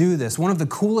warrant to do this. One of the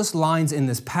coolest lines in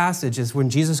this passage is when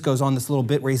Jesus goes on this little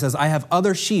bit where he says, I have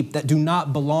other sheep that do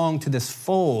not belong to this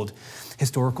fold.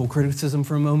 Historical criticism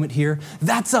for a moment here.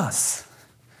 That's us.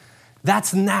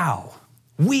 That's now.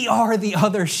 We are the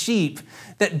other sheep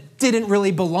that didn't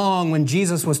really belong when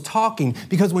Jesus was talking,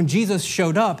 because when Jesus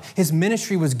showed up, his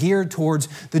ministry was geared towards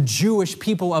the Jewish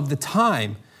people of the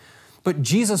time. But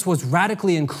Jesus was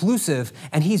radically inclusive,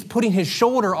 and he's putting his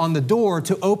shoulder on the door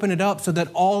to open it up so that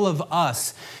all of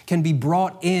us can be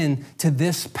brought in to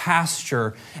this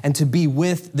pasture and to be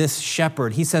with this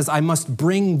shepherd. He says, I must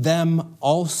bring them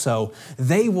also.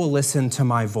 They will listen to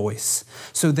my voice.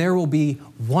 So there will be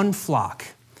one flock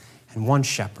and one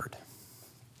shepherd.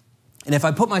 And if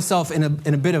I put myself in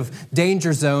a bit of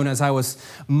danger zone as I was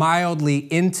mildly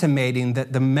intimating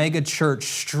that the megachurch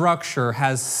structure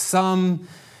has some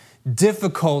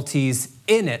difficulties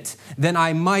in it, then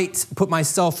I might put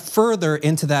myself further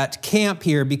into that camp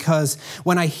here, because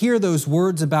when I hear those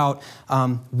words about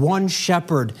one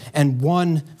shepherd and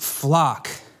one flock,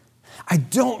 I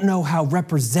don't know how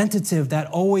representative that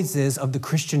always is of the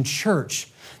Christian church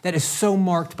that is so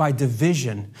marked by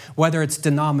division, whether it's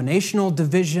denominational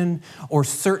division or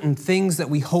certain things that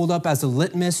we hold up as a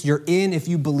litmus. You're in if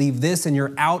you believe this and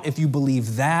you're out if you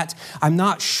believe that. I'm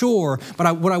not sure,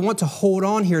 but what I want to hold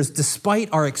on here is, despite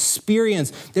our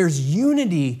experience, there's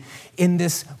unity in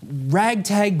this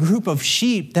ragtag group of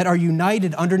sheep that are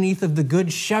united underneath of the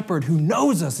good shepherd who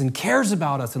knows us and cares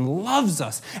about us and loves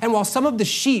us. And while some of the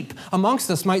sheep amongst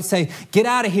us might say, get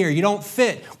out of here, you don't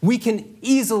fit, we can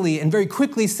easily and very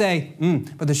quickly say,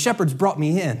 but the shepherd's brought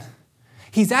me in.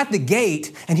 He's at the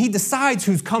gate and he decides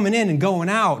who's coming in and going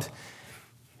out.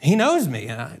 He knows me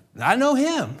and I know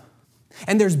him.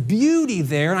 And there's beauty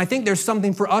there, and I think there's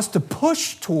something for us to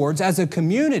push towards as a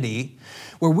community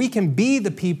where we can be the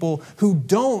people who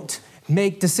don't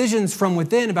make decisions from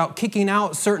within about kicking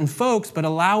out certain folks, but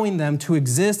allowing them to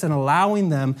exist and allowing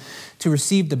them to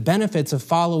receive the benefits of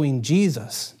following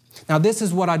Jesus. Now, this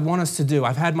is what I'd want us to do.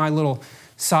 I've had my little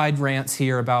side rants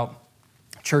here about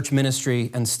church ministry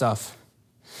and stuff.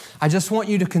 I just want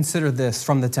you to consider this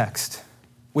from the text.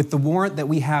 With the warrant that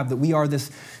we have, that we are this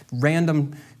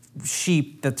random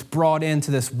sheep that's brought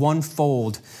into this one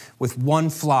fold with one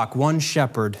flock, one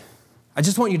shepherd. I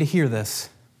just want you to hear this.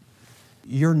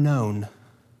 You're known.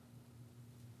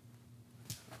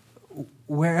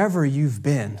 Wherever you've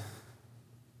been,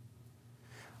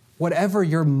 whatever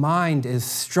your mind is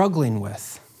struggling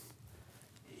with,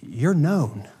 you're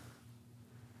known.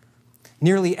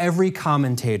 Nearly every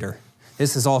commentator,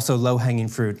 this is also low-hanging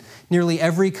fruit, nearly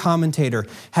every commentator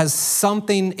has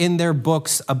something in their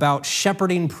books about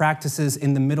shepherding practices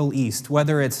in the Middle East,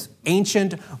 whether it's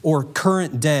ancient or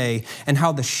current day, and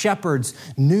how the shepherds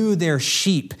knew their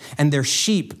sheep and their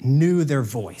sheep knew their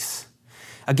voice.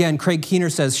 Again, Craig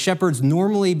Keener says, shepherds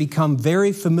normally become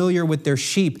very familiar with their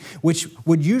sheep, which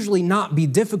would usually not be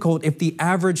difficult if the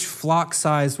average flock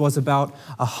size was about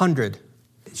 100.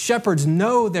 Shepherds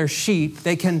know their sheep,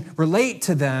 they can relate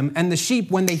to them, and the sheep,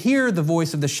 when they hear the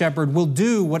voice of the shepherd, will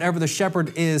do whatever the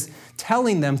shepherd is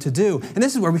telling them to do. And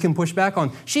this is where we can push back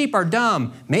on, sheep are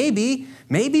dumb. Maybe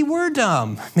we're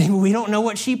dumb. Maybe we don't know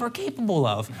what sheep are capable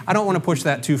of. I don't want to push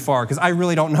that too far because I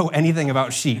really don't know anything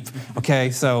about sheep,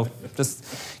 okay? So just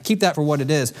keep that for what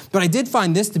it is. But I did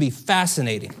find this to be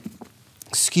fascinating.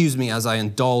 Excuse me as I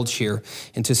indulge here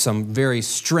into some very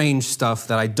strange stuff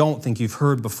that I don't think you've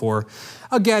heard before.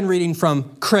 Again, reading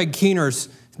from Craig Keener's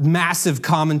massive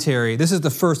commentary. This is the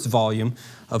first volume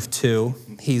of 2.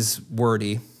 He's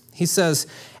wordy. He says,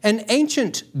 an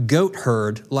ancient goat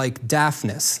herd like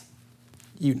Daphnis,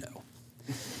 you know.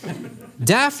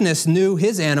 Daphnis knew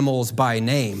his animals by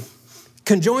name.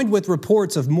 Conjoined with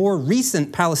reports of more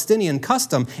recent Palestinian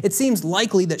custom, it seems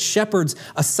likely that shepherds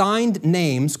assigned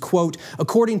names, quote,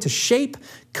 according to shape,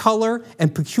 color,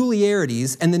 and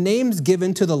peculiarities, and the names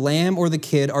given to the lamb or the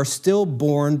kid are still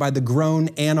borne by the grown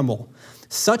animal.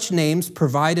 Such names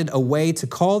provided a way to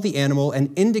call the animal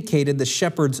and indicated the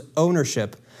shepherd's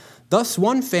ownership. Thus,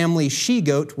 one family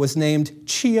she-goat was named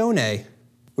Chione,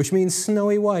 which means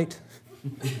snowy white.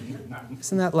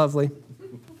 Isn't that lovely?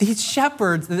 These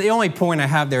shepherds, the only point I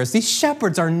have there is these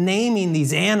shepherds are naming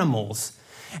these animals,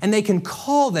 and they can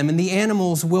call them, and the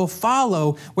animals will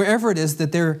follow wherever it is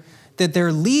that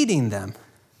they're leading them.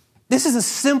 This is a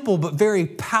simple but very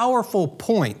powerful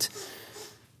point.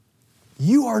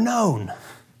 You are known.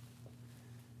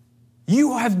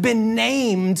 You have been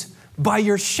named by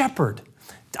your shepherd.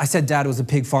 I said Dad was a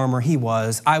pig farmer. He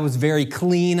was. I was very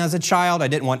clean as a child. I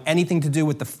didn't want anything to do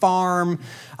with the farm.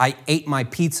 I ate my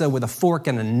pizza with a fork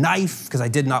and a knife because I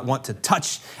did not want to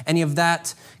touch any of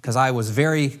that because I was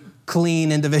very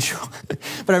clean individual.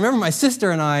 But I remember my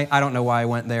sister and I don't know why I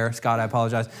went there. Scott, I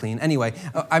apologize. Clean. Anyway,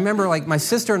 I remember like my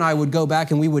sister and I would go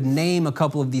back and we would name a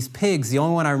couple of these pigs. The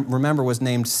only one I remember was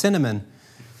named Cinnamon.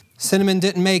 Cinnamon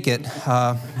didn't make it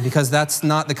because that's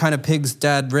not the kind of pigs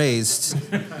Dad raised.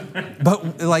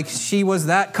 But like she was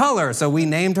that color, so we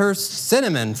named her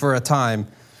Cinnamon for a time.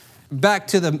 Back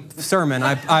to the sermon.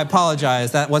 I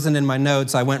apologize. That wasn't in my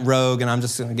notes. I went rogue, and I'm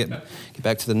just going to get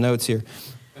back to the notes here.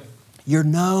 You're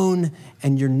known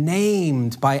and you're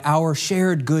named by our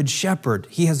shared good shepherd.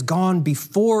 He has gone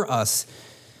before us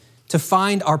to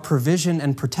find our provision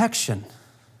and protection.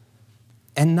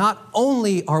 And not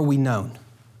only are we known,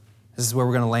 this is where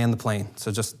we're going to land the plane,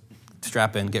 so just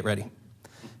strap in, get ready.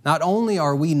 Not only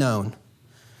are we known,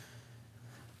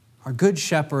 our good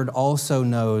shepherd also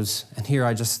knows, and here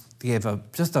I just gave a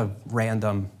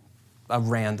random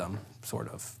sort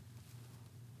of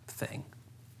thing.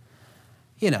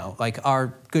 You know, like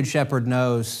our good shepherd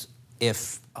knows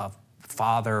if a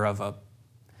father of a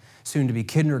soon-to-be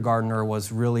kindergartner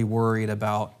was really worried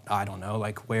about, I don't know,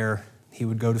 like where he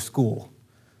would go to school,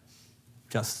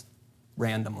 just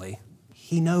randomly.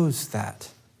 He knows that.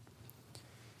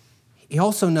 He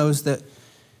also knows that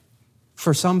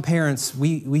for some parents,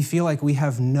 we feel like we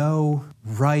have no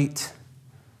right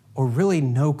or really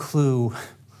no clue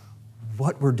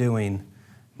what we're doing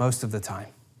most of the time.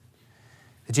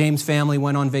 The James family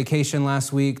went on vacation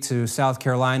last week to South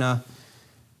Carolina,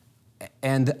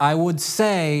 and I would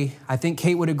say, I think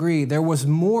Kate would agree, there was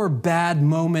more bad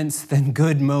moments than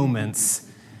good moments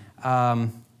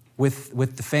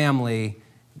with the family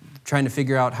trying to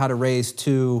figure out how to raise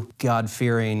two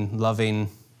God-fearing, loving,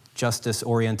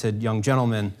 justice-oriented young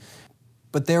gentlemen.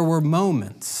 But there were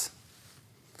moments.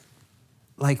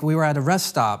 Like we were at a rest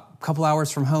stop a couple hours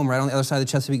from home, right on the other side of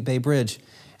the Chesapeake Bay Bridge,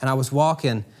 and I was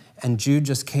walking, and Jude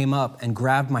just came up and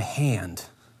grabbed my hand.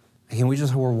 And we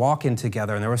just were walking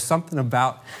together, and there was something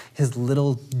about his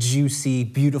little, juicy,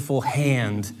 beautiful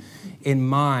hand in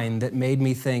mine that made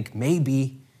me think,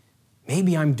 maybe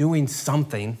I'm doing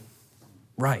something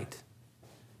right.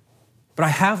 But I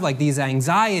have like these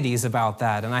anxieties about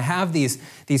that, and I have these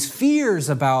fears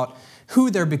about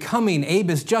who they're becoming. Abe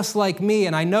is just like me,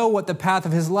 and I know what the path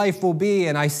of his life will be,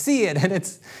 and I see it, and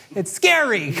it's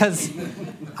scary because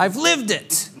I've lived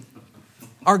it.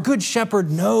 Our good shepherd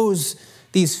knows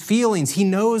these feelings. He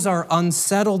knows our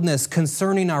unsettledness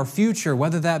concerning our future,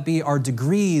 whether that be our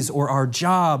degrees or our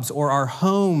jobs or our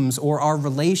homes or our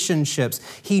relationships.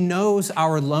 He knows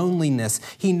our loneliness.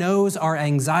 He knows our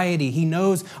anxiety. He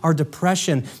knows our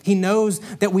depression. He knows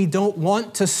that we don't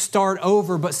want to start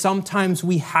over, but sometimes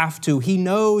we have to. He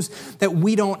knows that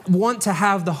we don't want to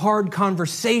have the hard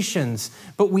conversations,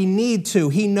 but we need to.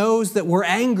 He knows that we're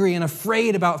angry and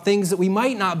afraid about things that we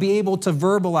might not be able to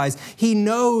verbalize. He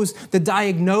knows the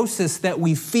diagnosis that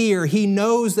we fear. He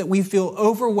knows that we feel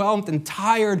overwhelmed and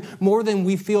tired more than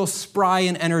we feel spry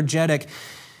and energetic.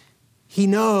 He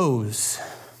knows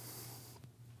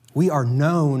we are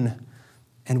known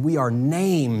and we are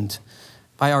named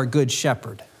by our good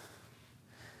shepherd.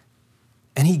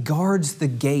 And he guards the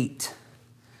gate,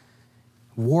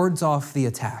 wards off the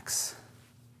attacks.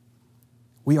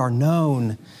 We are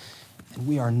known and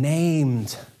we are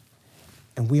named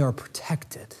and we are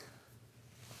protected.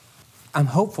 I'm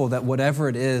hopeful that whatever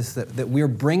it is that we're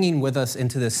bringing with us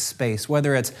into this space,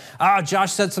 whether it's,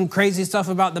 Josh said some crazy stuff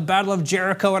about the Battle of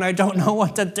Jericho and I don't know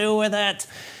what to do with it.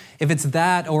 If it's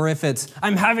that, or if it's,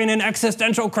 I'm having an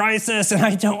existential crisis and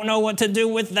I don't know what to do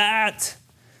with that.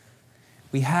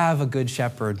 We have a good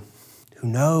shepherd who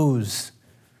knows,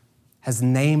 has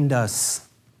named us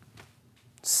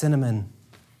Cinnamon,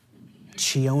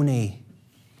 Chione,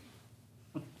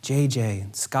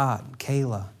 JJ, Scott,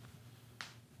 Kayla,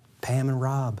 Pam and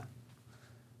Rob.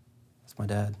 That's my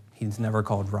dad. He's never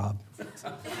called Rob.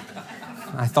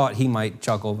 I thought he might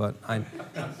chuckle, but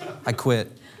I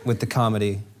quit with the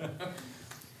comedy.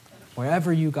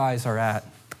 Wherever you guys are at,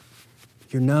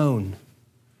 you're known.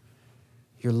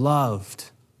 You're loved.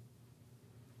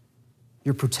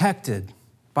 You're protected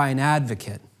by an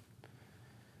advocate.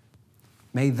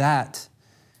 May that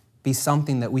be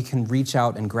something that we can reach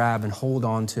out and grab and hold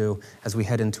on to as we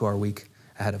head into our week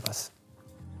ahead of us.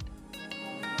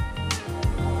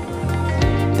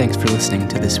 Thanks for listening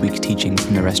to this week's teaching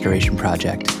from the Restoration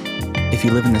Project. If you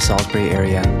live in the Salisbury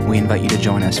area, we invite you to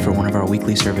join us for one of our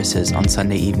weekly services on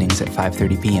Sunday evenings at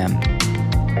 5:30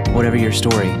 p.m. Whatever your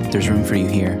story, there's room for you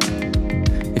here.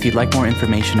 If If you'd like more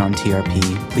information on TRP,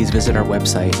 please visit our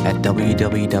website at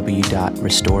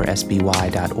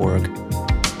www.restoresby.org.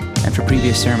 And for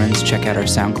previous sermons, check out our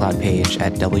SoundCloud page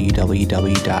at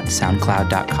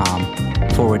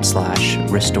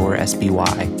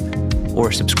www.soundcloud.com/RestoreSBY,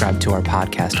 or subscribe to our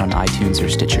podcast on iTunes or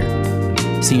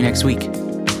Stitcher. See you next week.